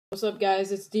What's up,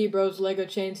 guys? It's D-Bros Lego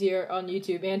Chains here on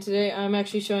YouTube, and today I'm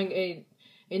actually showing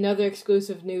another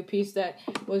exclusive new piece that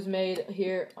was made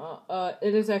here.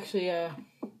 It is actually a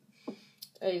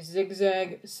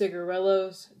ZigZag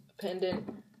cigarillos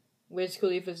pendant, Wiz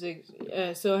Khalifa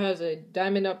so it has a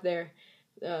diamond up there,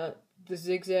 the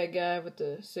ZigZag guy with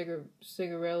the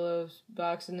cigarillos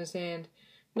box in his hand.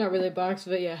 Not really a box,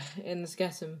 but yeah, and it's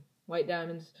got some white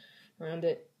diamonds around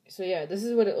it. So yeah, this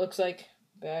is what it looks like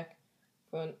back.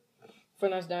 Front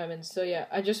has diamonds. So yeah,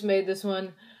 I just made this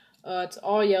one. It's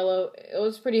all yellow. It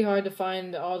was pretty hard to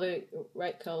find all the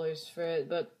right colors for it,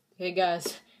 but hey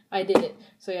guys, I did it.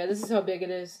 So yeah, this is how big it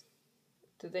is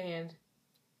to the hand.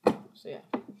 So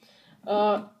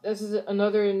yeah, this is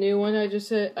another new one I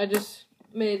just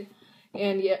made,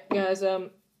 and yeah, guys,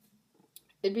 it'd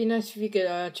be nice if you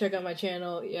could check out my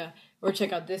channel, yeah, or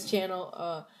check out this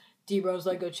channel, D-Bros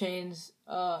Lego Chains,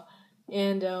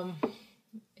 and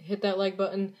hit that like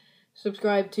button.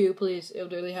 Subscribe too, please. It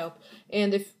would really help.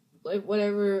 And if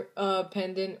whatever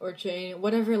pendant or chain,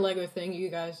 whatever Lego thing you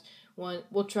guys want,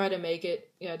 we'll try to make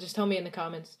it. Yeah, just tell me in the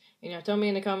comments. And yeah, tell me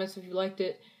in the comments if you liked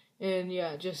it. And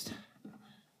yeah, just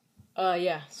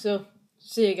yeah. So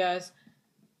see you guys.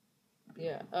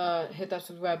 Yeah, hit that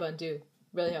subscribe button too.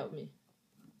 Really helped me.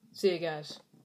 See you guys.